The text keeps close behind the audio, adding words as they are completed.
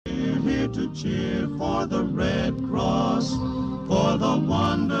to cheer for the Red Cross, for the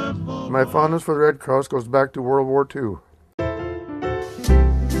wonderful... My fondness for the Red Cross goes back to World War II.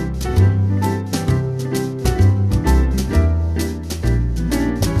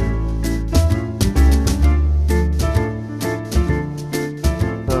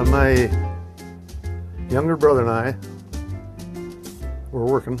 My younger brother and I were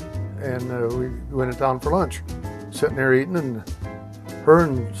working, and we went in town for lunch. Sitting there eating, and her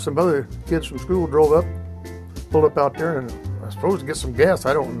and some other kids from school drove up, pulled up out there, and I was supposed to get some gas.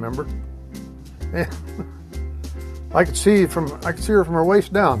 I don't remember. And I could see her from her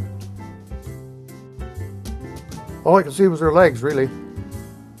waist down. All I could see was her legs, really,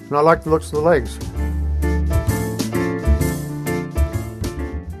 and I liked the looks of the legs.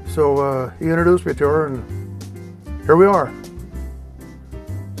 So he introduced me to her, and here we are,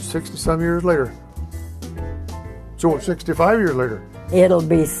 60-some years later. So 65 years later. It'll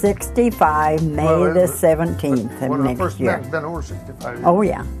be 65 May the 17th of next year. It's been over 65 years. Oh,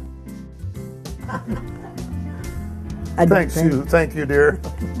 yeah. Thank you, dear.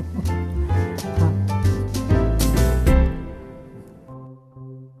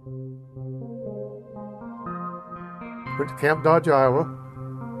 Went to Camp Dodge, Iowa.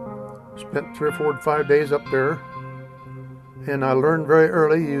 Spent 3 or 4 or 5 days up there, and I learned very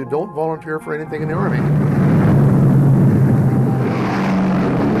early you don't volunteer for anything in the Army.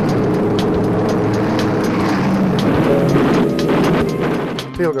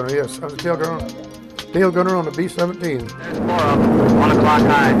 Tail gunner, yes, I was a tail gunner on the B-17. There's 4 of them, 1 o'clock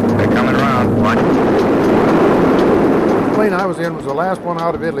high. They're coming around. Watch. The plane I was in was the last one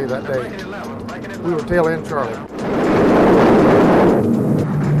out of Italy that day. We were tail end Charlie.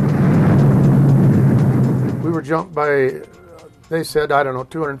 We were jumped by, they said, I don't know,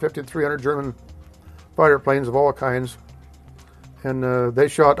 250 to 300 German fighter planes of all kinds. And they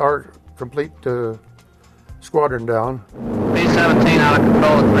shot our complete squadron down. B-17 out of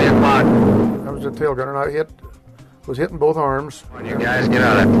control at 3 o'clock. I was a tail gunner, and I was hitting both arms. You guys get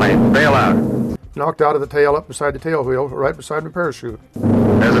out of that plane. Bail out. Knocked out of the tail up beside the tail wheel, right beside my parachute.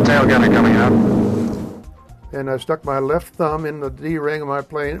 There's a tail gunner coming out. And I stuck my left thumb in the D-ring of my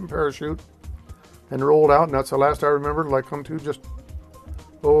plane and parachute and rolled out, and that's the last I remember till I come to just,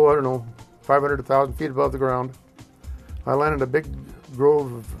 I don't know, 500 to 1,000 feet above the ground. I landed in a big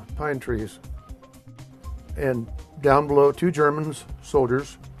grove of pine trees. And down below, 2 German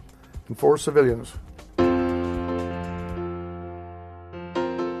soldiers and 4 civilians.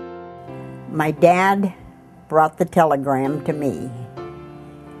 My dad brought the telegram to me.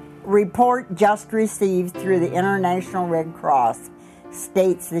 Report just received through the International Red Cross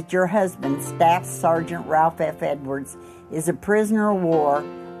states that your husband, Staff Sergeant Ralph F. Edwards, is a prisoner of war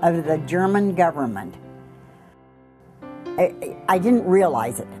of the German government. I didn't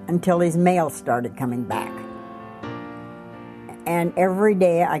realize it until his mail started coming back. And every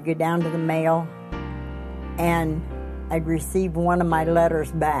day I'd go down to the mail and I'd receive one of my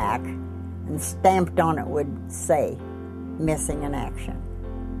letters back, and stamped on it would say, missing in action.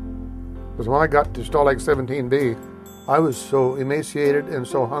 Because when I got to Stalag 17B, I was so emaciated and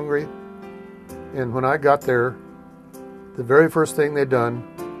so hungry. And when I got there, the very first thing they'd done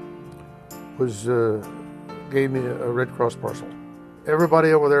was gave me a Red Cross parcel.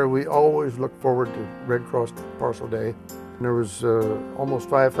 Everybody over there, we always looked forward to Red Cross Parcel Day. And there was almost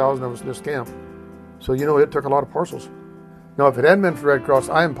 5,000 of us in this camp. So, it took a lot of parcels. Now, if it hadn't been for Red Cross,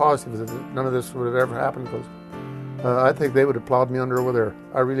 I am positive that none of this would have ever happened, because I think they would have plowed me under over there.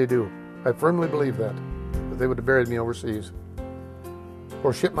 I really do. I firmly believe that they would have buried me overseas.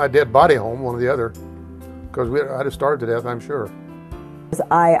 Or shipped my dead body home, one or the other, because I'd have starved to death, I'm sure.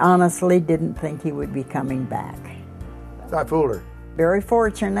 I honestly didn't think he would be coming back. I fooled her. Very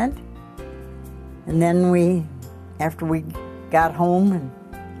fortunate. And then after we got home and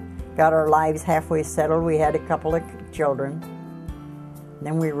got our lives halfway settled, we had a couple of children.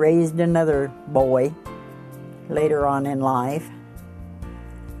 Then we raised another boy later on in life.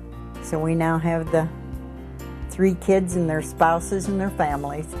 So we now have the 3 kids and their spouses and their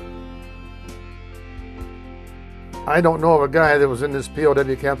families. I don't know of a guy that was in this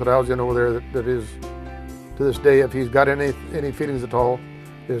POW camp that I was in over there that is, to this day, if he's got any feelings at all,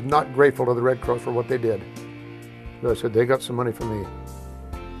 is not grateful to the Red Cross for what they did. But I said, they got some money from me.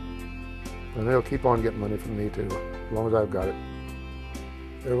 And they'll keep on getting money from me too, as long as I've got it.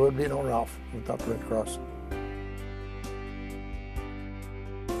 There would be no Ralph without the Red Cross.